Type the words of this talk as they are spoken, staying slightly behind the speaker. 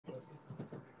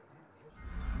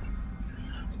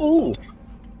Ooh,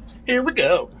 here we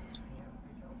go.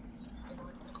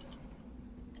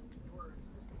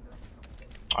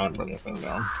 I didn't bring anything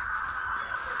down.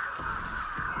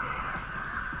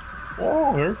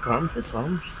 Oh, here it comes, here it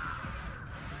comes.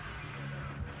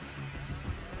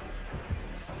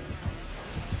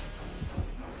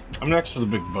 I'm next to the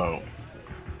big boat.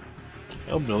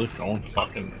 Hillbilly's going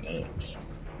fucking nuts.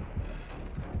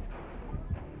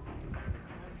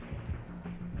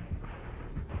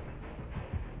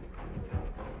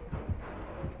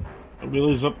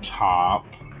 Hillbilly's up top.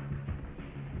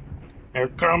 Here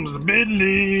comes the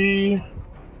Billy.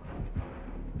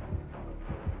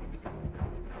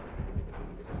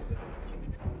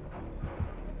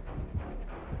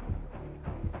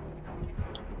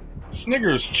 This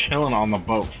nigger's chilling on the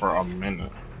boat for a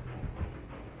minute.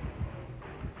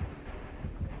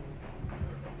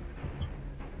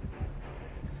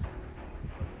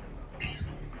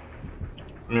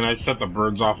 I mean, I set the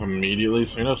birds off immediately,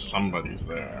 so you know somebody's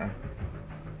there.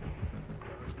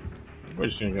 We're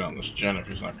just gonna get on this gen if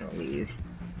he's not gonna leave.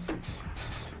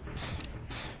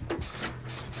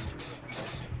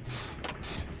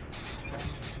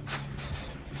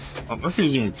 I don't know if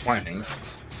he's even playing.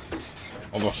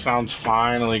 Although sound's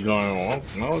finally going, well,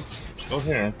 no, it's still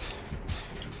here.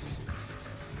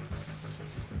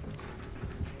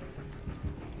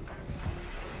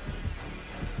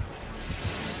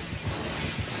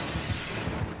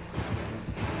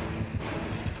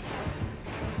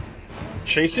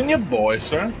 Chasing your boy,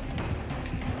 sir.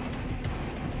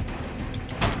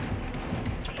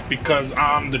 Because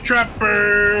I'm the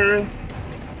trapper.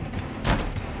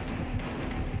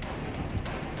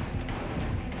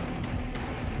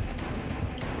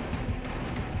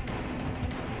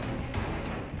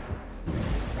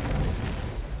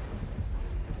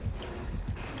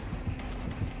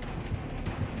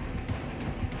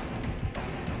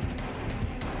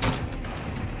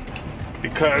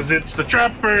 Because it's the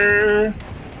trapper.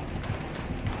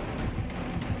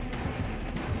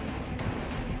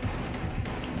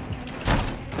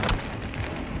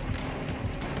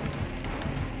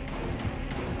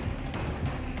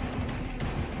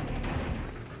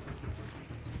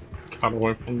 Got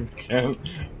away from the can.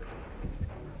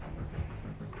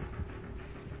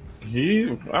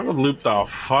 I would loop the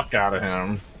fuck out of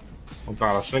him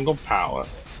without a single pallet.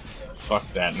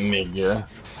 Fuck that nigga.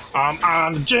 I'm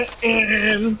on the jet.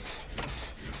 There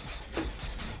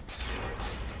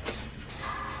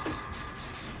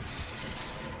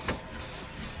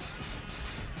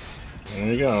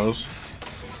he goes.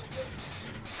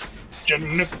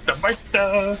 Jennifer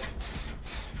Vita.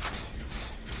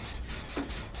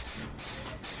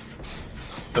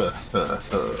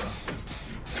 Looks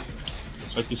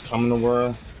like he's coming to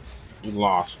where he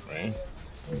lost me.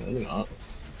 Maybe not.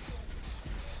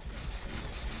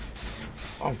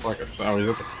 Sounds like a sow. He's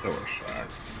at the killer shack.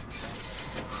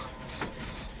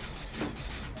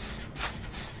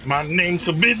 My name's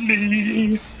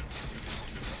Hillbilly.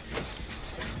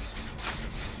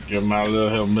 Give my little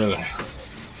hillbilly.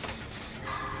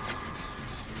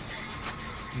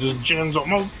 The gen's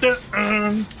almost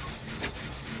done.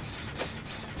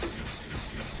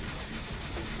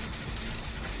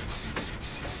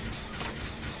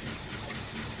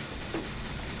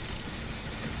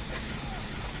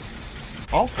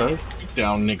 Okay, get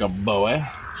down, nigga boy.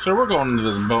 So we're going into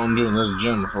this boat and doing this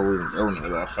gym before we even go near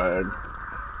that fag.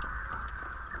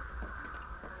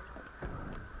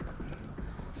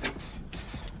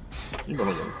 You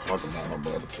better go fuck about my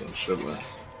brother to shit there.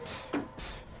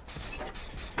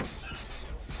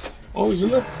 Oh, he's in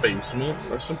the basement.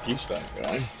 Rest in peace, that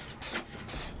guy.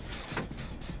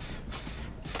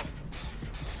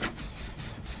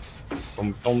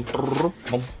 Bum bum bum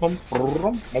bum bum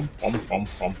bum bum bum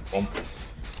bum bum.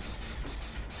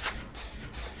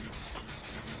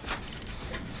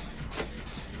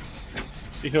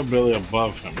 See Hillbilly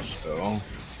above him still.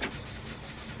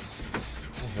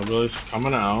 Hillbilly's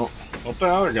coming out. What the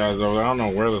other guy's over there? I don't know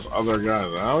where this other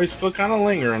guy's at. Oh, he's still kind of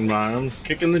lingering by him.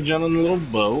 Kicking the gen in the little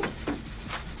boat.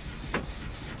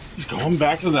 He's going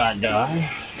back to that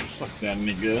guy. Fuck that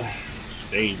nigga.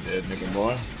 Stay dead, nigga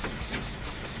boy.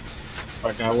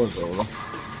 That guy was over.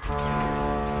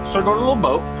 So go to the little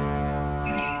boat.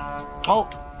 Oh,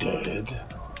 dead.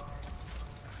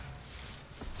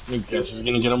 I guess he's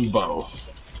gonna get them both.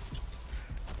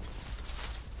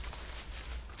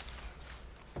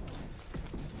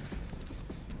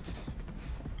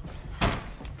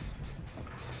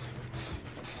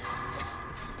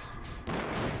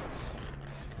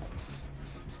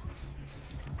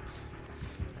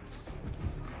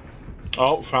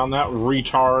 Oh, found that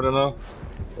retard in a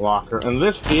locker. And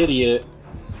this idiot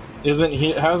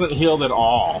hasn't healed at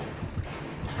all.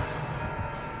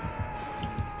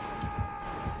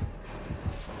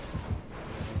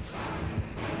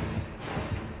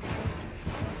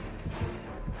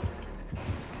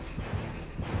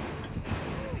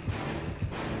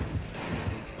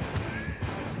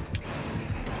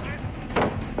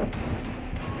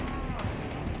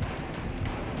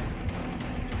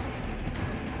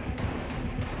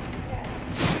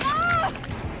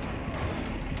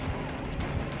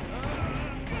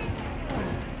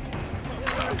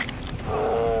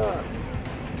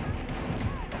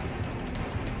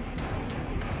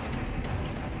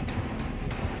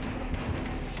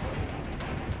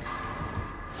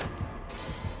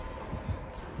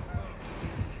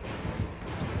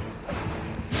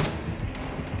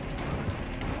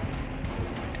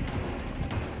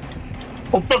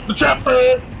 Oh, fuck the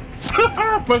chopper!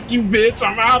 Fuck you, bitch,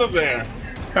 I'm out of there!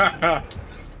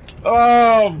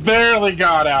 Oh, barely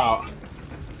got out.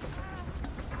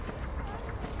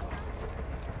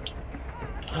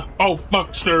 Oh,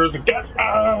 fuck, there's a guy.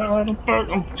 Fuck,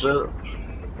 I'm sure.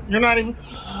 You're not even.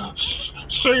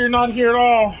 Sir, you're not here at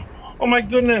all. Oh, my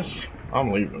goodness.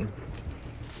 I'm leaving.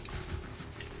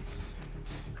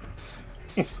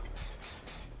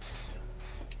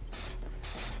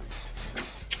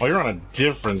 Oh, you're on a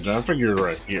different jump. I figure you're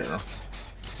right here.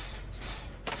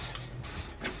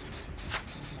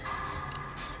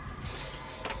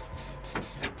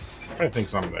 I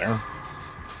think I'm there.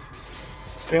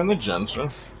 Stay on the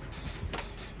Jensen.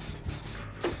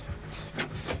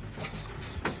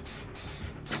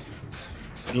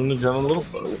 Doing the down a little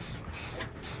boat.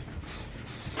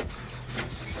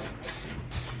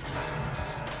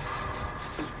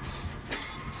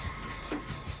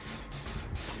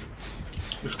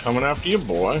 He's coming after you,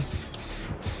 boy.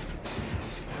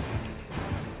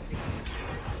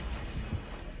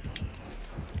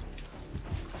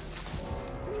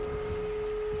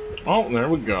 Oh, there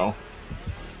we go.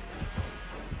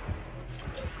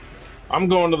 I'm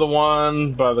going to the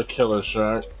one by the killer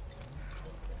shack.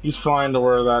 He's flying to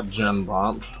where that gen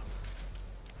bumped.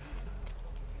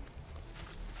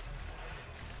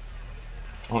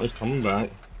 Oh, he's coming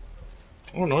back.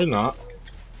 Oh, no, he's not.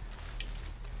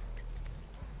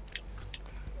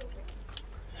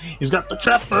 He's got the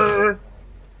chopper!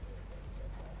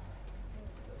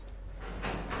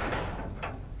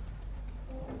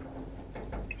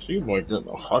 See, boy, get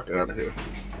the fuck out of here.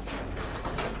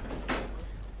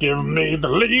 Give me the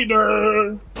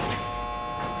leader!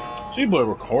 See, boy,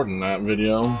 recording that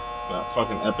video. That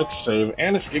fucking epic save.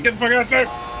 And it's. Get the fuck out there!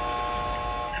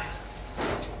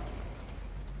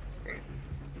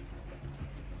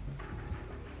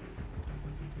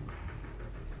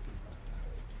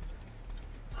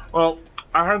 Well,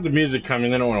 I heard the music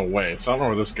coming, then it went away, so I don't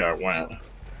know where this guy went.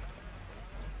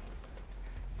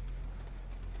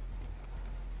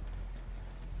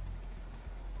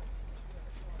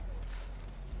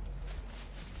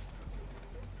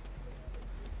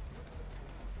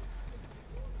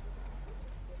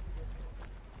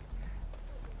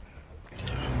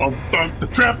 Oh, fuck the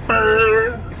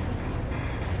trapper!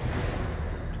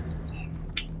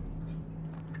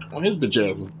 Well, his bitch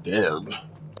ass is dead.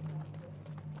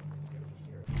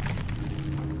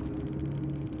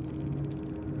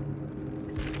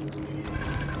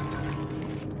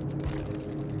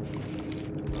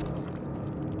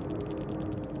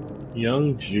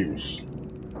 Young Juice.